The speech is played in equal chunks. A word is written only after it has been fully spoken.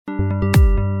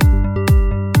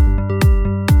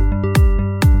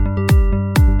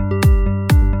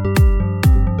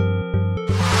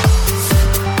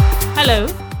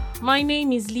My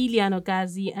name is Lilian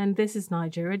Ogazi, and this is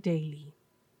Nigeria Daily.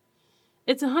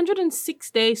 It's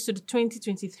 106 days to the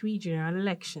 2023 general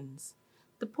elections.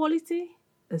 The polity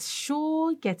is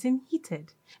sure getting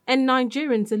heated, and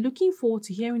Nigerians are looking forward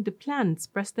to hearing the plans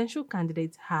presidential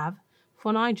candidates have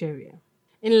for Nigeria.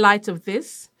 In light of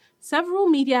this, several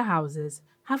media houses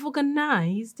have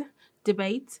organized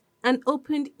debates and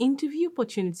opened interview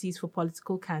opportunities for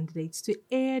political candidates to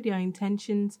air their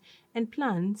intentions and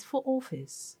plans for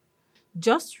office.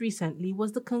 Just recently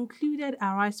was the concluded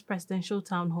Arise presidential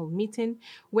town hall meeting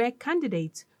where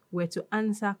candidates were to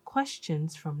answer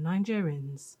questions from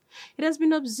Nigerians. It has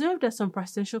been observed that some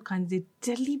presidential candidates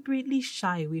deliberately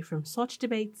shy away from such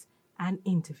debates and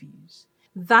interviews.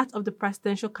 That of the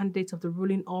presidential candidate of the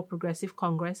ruling All Progressive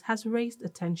Congress has raised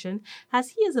attention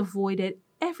as he has avoided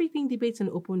everything debate and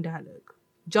open dialogue.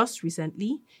 Just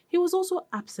recently, he was also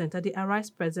absent at the Arise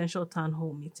presidential town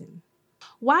hall meeting.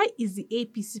 Why is the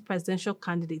APC presidential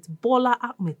candidate Bola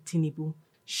Ahmed Tinubu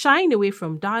shying away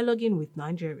from dialoguing with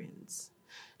Nigerians?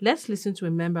 Let's listen to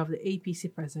a member of the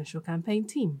APC presidential campaign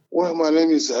team. Well, my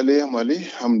name is Ali Amali.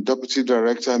 I'm Deputy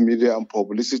Director, Media and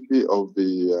Publicity of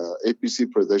the APC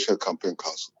Presidential Campaign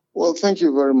Council. Well, thank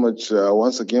you very much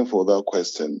once again for that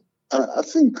question. I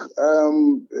think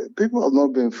people have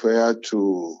not been fair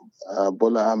to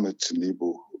Bola Ahmed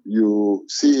Tinubu. You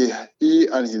see, he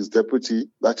and his deputy,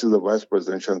 that is the vice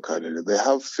presidential candidate, they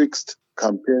have fixed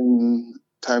campaign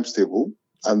times table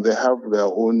and they have their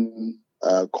own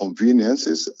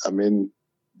conveniences. I mean,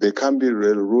 they can be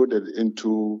railroaded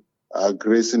into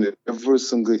gracing every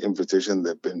single invitation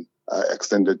they've been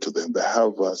extended to them. They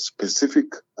have a specific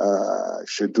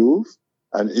schedule,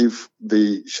 and if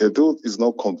the schedule is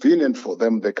not convenient for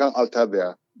them, they can alter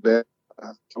their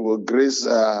to grace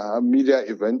media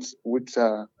events, which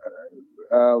does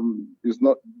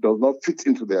not fit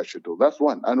into their schedule. That's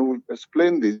one. And we'll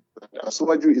explain this.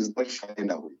 Aswaju is not shying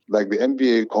away. Like the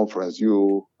NBA conference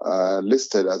you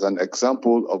listed as an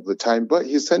example of the time, but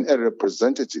he sent a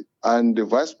representative, and the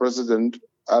vice president,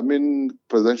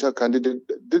 presidential candidate,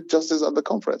 did justice at the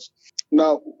conference.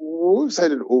 Now, we've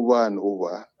said it over and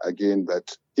over again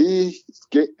that his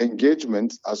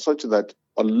engagements are such that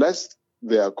unless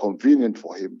they are convenient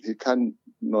for him, he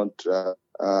cannot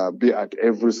be at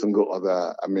every single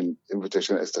other,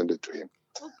 invitation extended to him.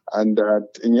 And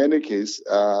in any case,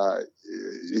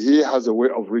 he has a way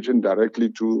of reaching directly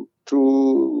to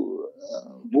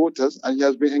voters, and he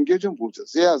has been engaging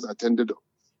voters. He has attended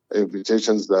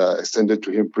invitations extended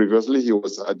to him previously. He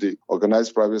was at the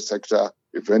organized private sector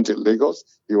event in Lagos.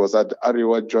 He was at the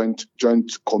Arewa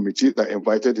joint committee that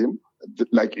invited him,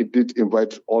 like it did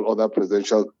invite all other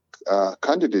presidential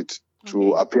candidates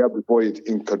to appear before it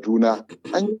in Kaduna.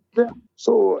 And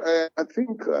so I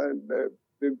think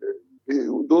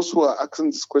those who are asking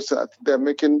this question, I think they're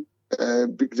making a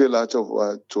big deal out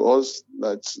of, to us,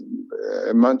 that's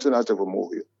a mountain out of a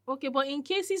molehill. Okay, but in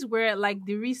cases where, like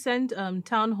the recent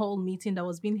town hall meeting that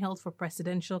was being held for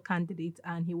presidential candidates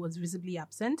and he was visibly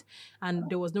absent and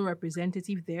there was no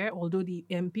representative there, although the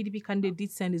PDP candidate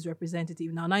did send his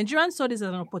representative. Now, Nigerians saw this as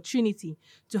an opportunity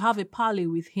to have a parley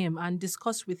with him and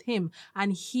discuss with him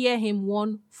and hear him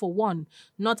one for one,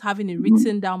 not having a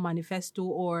written down manifesto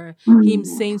or him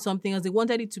saying something else. They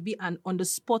wanted it to be an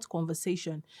on-the-spot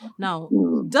conversation. Now,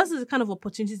 this is the kind of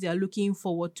opportunities they are looking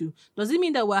forward to. Does it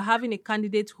mean that we're having a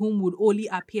candidate whom would only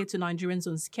appear to Nigerians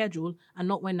on schedule and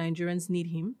not when Nigerians need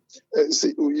him?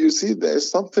 You see, there's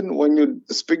something when you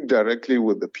speak directly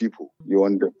with the people, you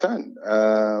understand.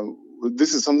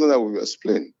 This is something that we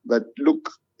explain. That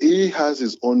look, he has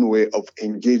his own way of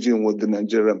engaging with the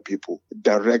Nigerian people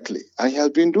directly. And he has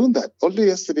been doing that. Only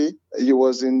yesterday, he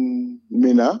was in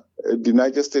Minna, the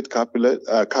Niger State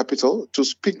capital, to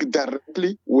speak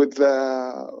directly with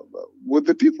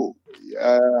the people,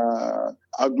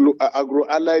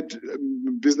 agro-allied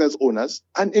business owners,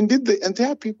 and indeed the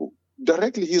entire people.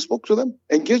 Directly, he spoke to them,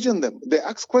 engaging them. They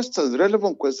asked questions,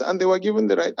 relevant questions, and they were given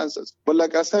the right answers. But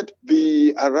like I said,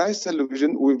 the Arise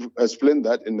television, we've explained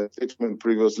that in the statement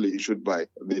previously issued by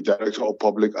the Director of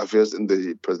Public Affairs in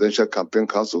the Presidential Campaign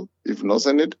Council. If not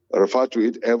seen it, refer to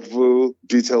it. Every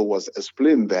detail was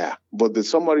explained there. But the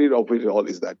summary of it all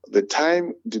is that the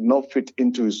time did not fit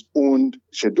into his own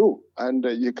schedule. And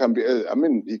he can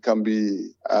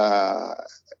be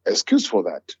excused for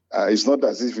that. It's not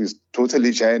as if he's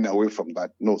totally shying away from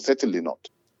that. No, certainly not.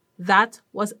 That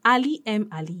was Ali M.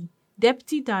 Ali,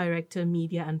 Deputy Director,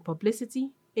 Media and Publicity,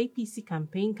 APC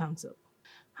Campaign Council.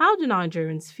 How do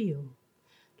Nigerians feel?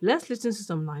 Let's listen to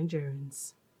some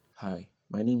Nigerians. Hi,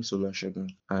 My name is Olusegun,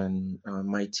 and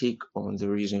my take on the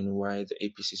reason why the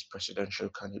APC's presidential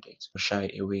candidate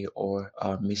shy away or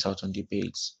miss out on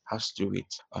debates has to do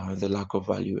with the lack of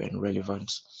value and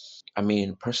relevance. I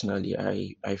mean, personally,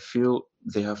 I feel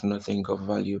they have nothing of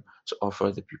value to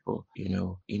offer the people.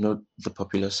 The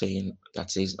popular saying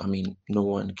that says, I mean, no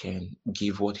one can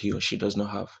give what he or she does not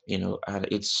have. And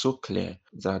it's so clear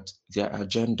that their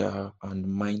agenda and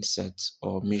mindset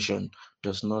or mission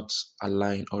does not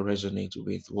align or resonate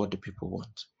with what the people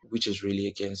want, which is really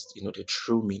against, the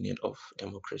true meaning of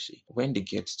democracy. When they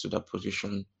get to that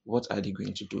position, what are they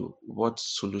going to do? What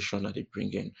solution are they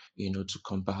bringing, to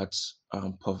combat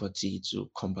poverty, to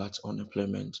combat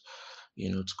unemployment,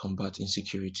 to combat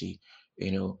insecurity?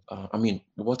 I mean,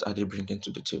 what are they bringing to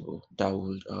the table that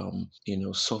would,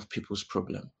 solve people's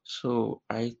problem? So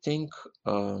I think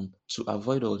to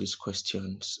avoid all these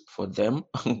questions for them,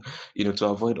 to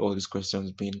avoid all these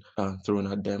questions being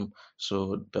thrown at them.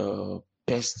 So the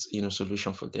best,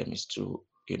 solution for them is to,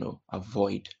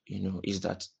 avoid, is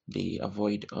that they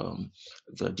avoid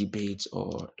the debates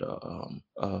or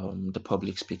the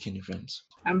public speaking events.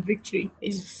 And victory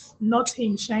is not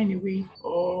him shying away,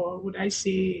 or would I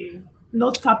say,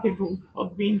 not capable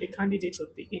of being the candidate of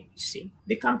the APC.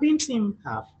 The campaign team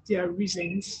have their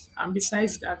reasons, and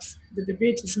besides that, the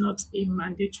debate is not a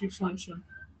mandatory function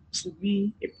to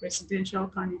be a presidential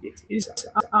candidate. It's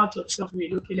out of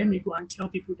self-will. Okay, let me go and tell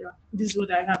people that this is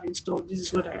what I have in store, this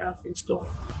is what I have in store.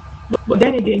 But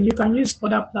then again, you can use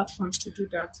other platforms to do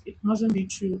that. It mustn't be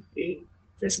through a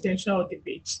presidential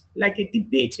debate. Like a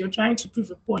debate, you're trying to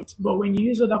prove a point. But when you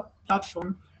use other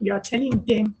platform, you are telling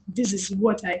them this is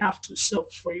what I have to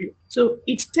solve for you. So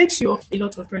it takes you off a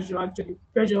lot of pressure, actually.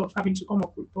 Pressure of having to come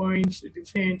up with points to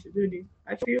defend, to do this.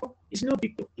 I feel it's no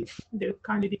big deal if the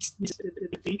candidate missed the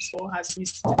debate or has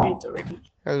missed the debate already.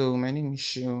 Hello, my name is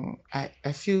Shion.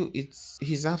 I feel it's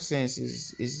his absence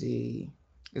is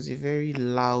a very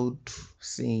loud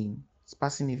saying. It's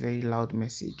passing a very loud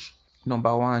message.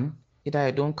 Number one, either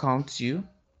I don't count you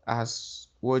as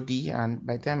worthy, and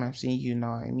by the time I'm saying you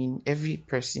now, I mean every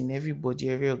person, everybody,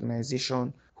 every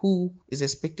organization who is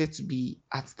expected to be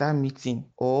at that meeting,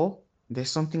 or there's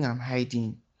something I'm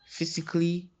hiding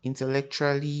physically,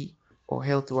 intellectually, or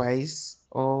health wise,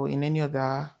 or in any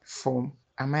other form.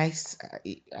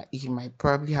 He might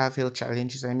probably have health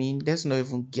challenges. I mean, let's not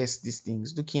even guess these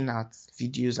things. Looking at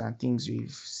videos and things we've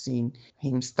seen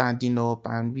him standing up,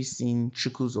 and we've seen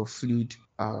trickles of fluid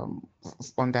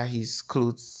under his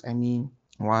clothes. I mean,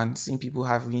 one, seeing people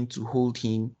having to hold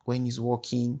him when he's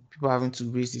walking, people having to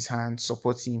raise his hand,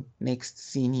 support him. Next,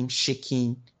 seeing him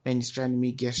shaking when he's trying to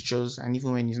make gestures, and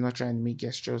even when he's not trying to make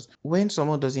gestures. When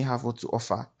someone doesn't have what to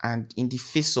offer, and in the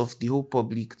face of the whole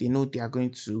public, they know they are going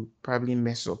to probably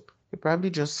mess up, they probably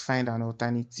just find an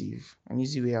alternative, an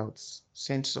easy way out,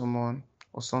 send someone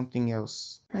or something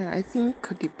else. I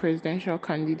think the presidential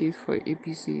candidate for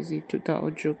APC is a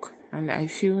total joke, and I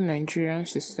feel Nigerians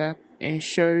should start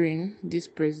ensuring these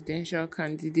presidential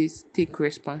candidates take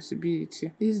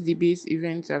responsibility. These debate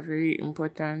events are very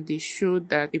important. They show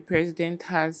that the president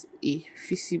has a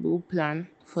feasible plan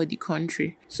for the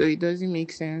country. So it doesn't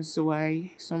make sense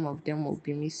why some of them will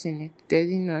be missing it,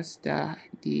 telling us that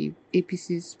the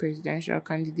APC's presidential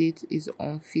candidate is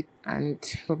unfit and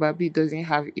probably doesn't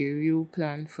have a real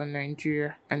plan for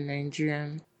Nigeria and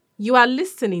Nigerians. You are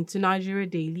listening to Nigeria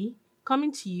Daily,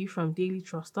 coming to you from Daily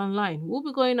Trust Online. We'll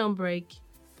be going on break.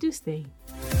 Do stay.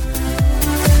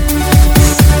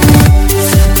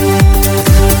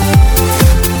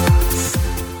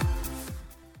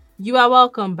 You are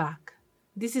welcome back.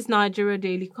 This is Nigeria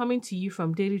Daily, coming to you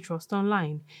from Daily Trust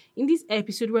Online. In this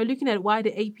episode, we're looking at why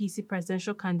the APC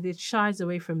presidential candidate shies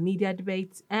away from media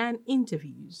debates and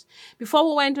interviews. Before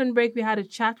we went on break, we had a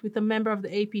chat with a member of the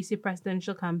APC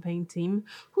presidential campaign team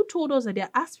who told us that their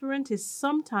aspirant is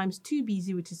sometimes too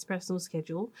busy with his personal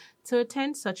schedule to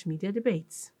attend such media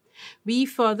debates. We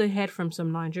further heard from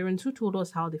some Nigerians who told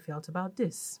us how they felt about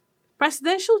this.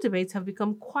 Presidential debates have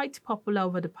become quite popular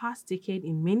over the past decade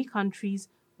in many countries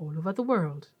all over the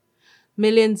world.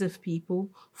 Millions of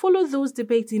people follow those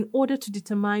debates in order to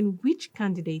determine which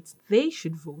candidates they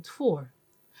should vote for.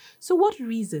 So what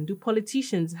reason do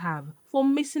politicians have for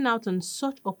missing out on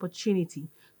such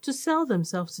opportunity to sell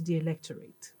themselves to the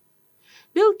electorate?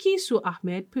 Bilkisu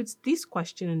Ahmed puts this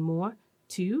question and more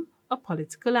to a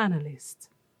political analyst.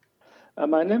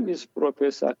 My name is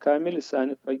Professor Kamil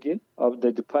Sanifagin of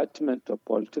the Department of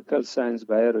Political Science,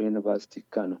 Bayero University,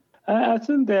 Kano. I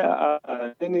think there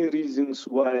are many reasons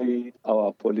why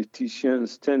our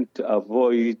politicians tend to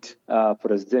avoid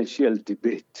presidential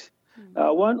debate.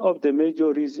 One of the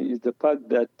major reasons is the fact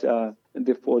that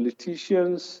the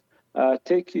politicians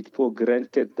take it for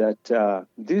granted that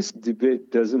this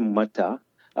debate doesn't matter.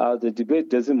 The debate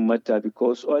doesn't matter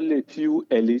because only a few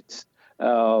elites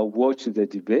watch the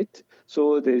debate.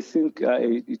 So they think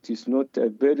it is not a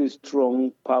very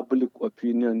strong public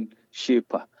opinion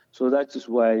shaper. So that is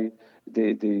why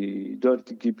they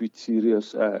don't give it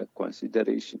serious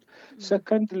consideration.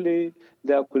 Secondly,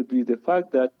 there could be the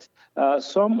fact that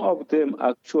some of them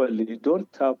actually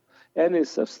don't have any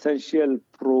substantial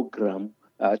program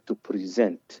to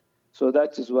present. So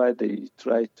that is why they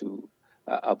try to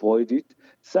avoid it.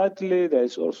 Sadly, there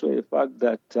is also a fact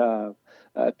that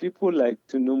people like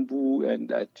Tinubu and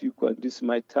Atiku, this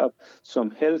might have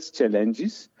some health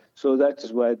challenges. So that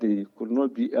is why they could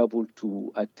not be able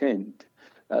to attend.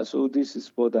 So this is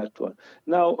for that one.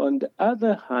 Now, on the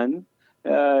other hand,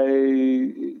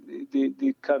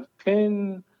 the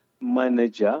campaign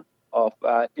manager of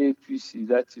APC,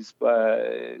 that is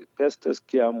Festus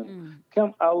Kiamu,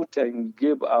 came out and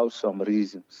gave out some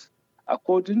reasons.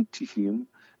 According to him,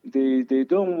 they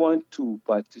don't want to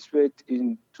participate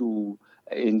in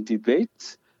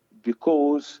debates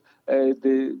because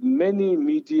the many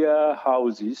media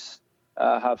houses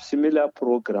have similar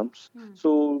programs.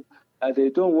 So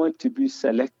they don't want to be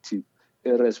selective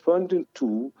in responding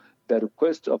to the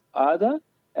request of others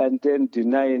and then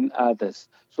denying others.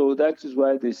 So that is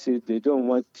why they say they don't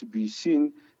want to be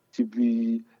seen to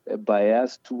be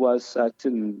biased towards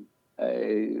certain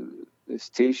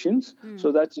stations.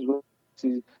 So that is why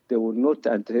they will not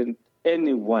attend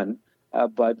anyone,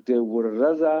 but they would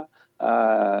rather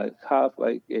have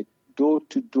a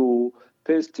door-to-door,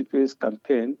 face-to-face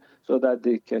campaign so that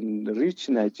they can reach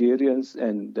Nigerians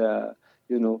and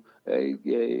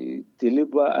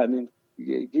deliver. I mean,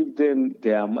 give them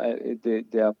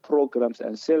their programs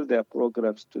and sell their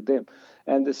programs to them.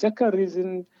 And the second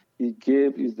reason he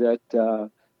gave is that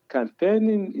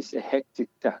campaigning is a hectic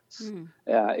task.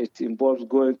 It involves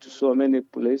going to so many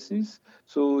places,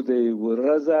 so they would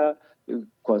rather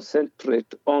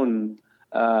concentrate on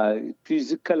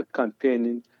physical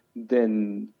campaigning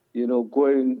than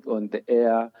going on the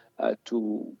air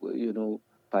to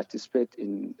participate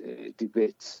in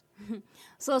debates.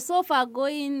 So far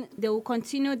going, they will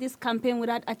continue this campaign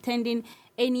without attending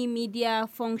any media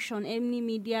function, any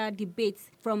media debates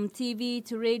from TV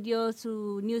to radio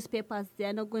to newspapers. They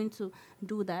are not going to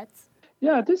do that.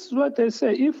 Yeah, this is what they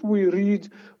say. If we read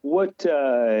what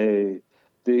the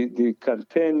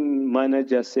campaign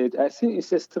manager said, I think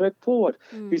it's straightforward.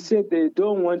 He said they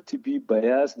don't want to be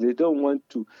biased. They don't want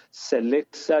to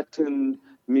select certain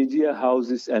media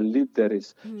houses and leave the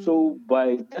rest. So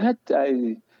by that,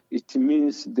 it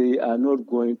means they are not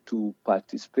going to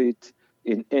participate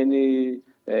in any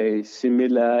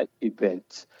similar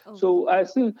events. So I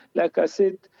think, like I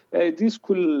said, this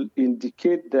could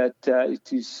indicate that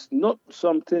it is not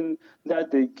something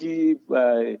that they give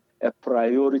a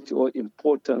priority or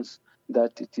importance,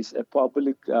 that it is a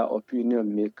public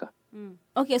opinion maker.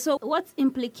 Okay, so what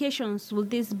implications will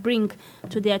this bring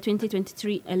to their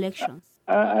 2023 elections?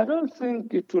 I don't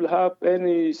think it will have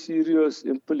any serious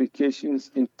implications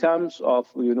in terms of,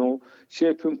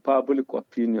 shaping public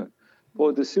opinion,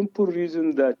 for the simple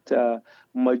reason that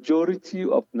majority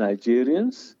of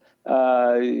Nigerians,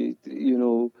 are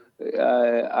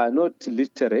not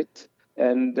literate,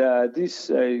 and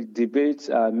these debates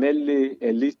are mainly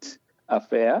elite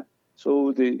affair. So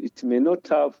it may not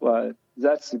have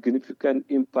that significant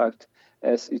impact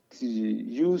as it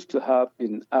used to have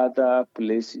in other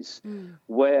places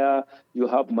where you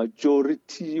have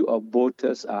majority of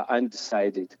voters are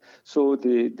undecided. So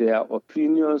their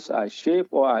opinions are shaped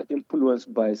or are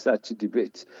influenced by such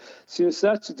debates. Since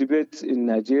such debates in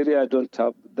Nigeria don't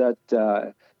have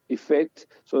that effect,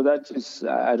 so that is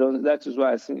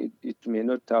why I think it may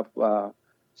not have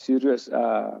serious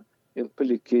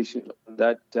implications on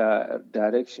that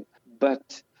direction.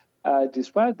 But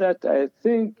despite that, I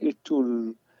think it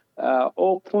will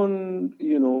open,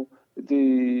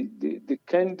 the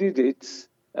candidates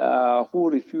who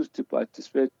refuse to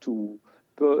participate to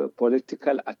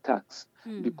political attacks,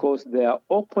 because their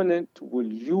opponent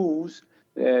will use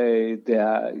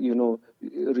their,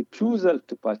 refusal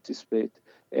to participate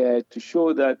to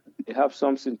show that they have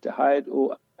something to hide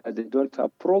or they don't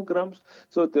have programs.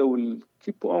 So they will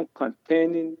keep on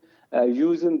campaigning,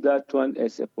 using that one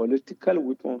as a political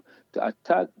weapon to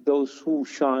attack those who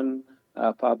shun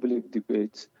public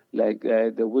debates, like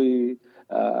the way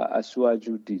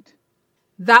Asuaju did.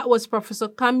 That was Professor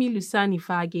Kami Lusani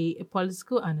Fage, a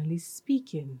political analyst,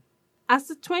 speaking. As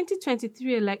the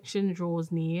 2023 election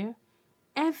draws near,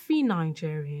 every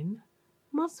Nigerian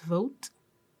must vote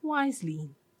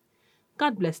wisely.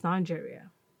 God bless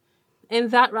Nigeria. And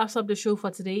that wraps up the show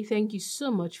for today. Thank you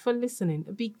so much for listening.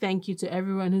 A big thank you to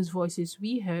everyone whose voices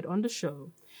we heard on the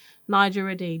show.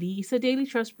 Nigeria Daily is a Daily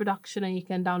Trust production, and you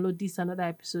can download this and other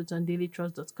episodes on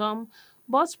dailytrust.com,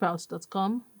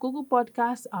 buzzsprouts.com, Google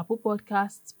Podcasts, Apple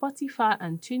Podcasts, Spotify,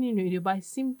 and TuneIn Radio by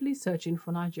simply searching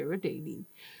for Nigeria Daily.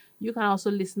 You can also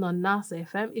listen on NASA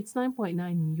FM, it's 9.9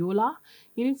 in Yola,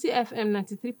 Unity FM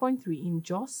 93.3 in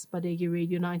Jos, Badegi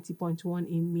Radio 90.1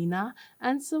 in Mina,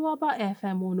 and Sawaba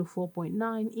FM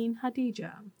 104.9 in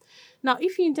Hadija. Now,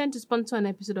 if you intend to sponsor an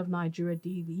episode of Nigeria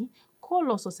Daily,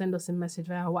 call us or send us a message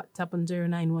via WhatsApp on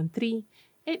 0913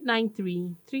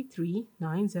 893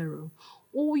 3390.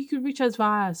 Or you could reach us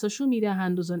via our social media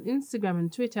handles on Instagram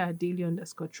and Twitter at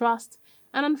daily_trust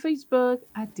and on Facebook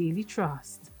at Daily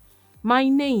Trust. My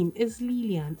name is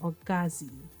Lilian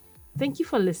Ogazi. Thank you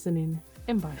for listening,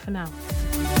 and bye for now.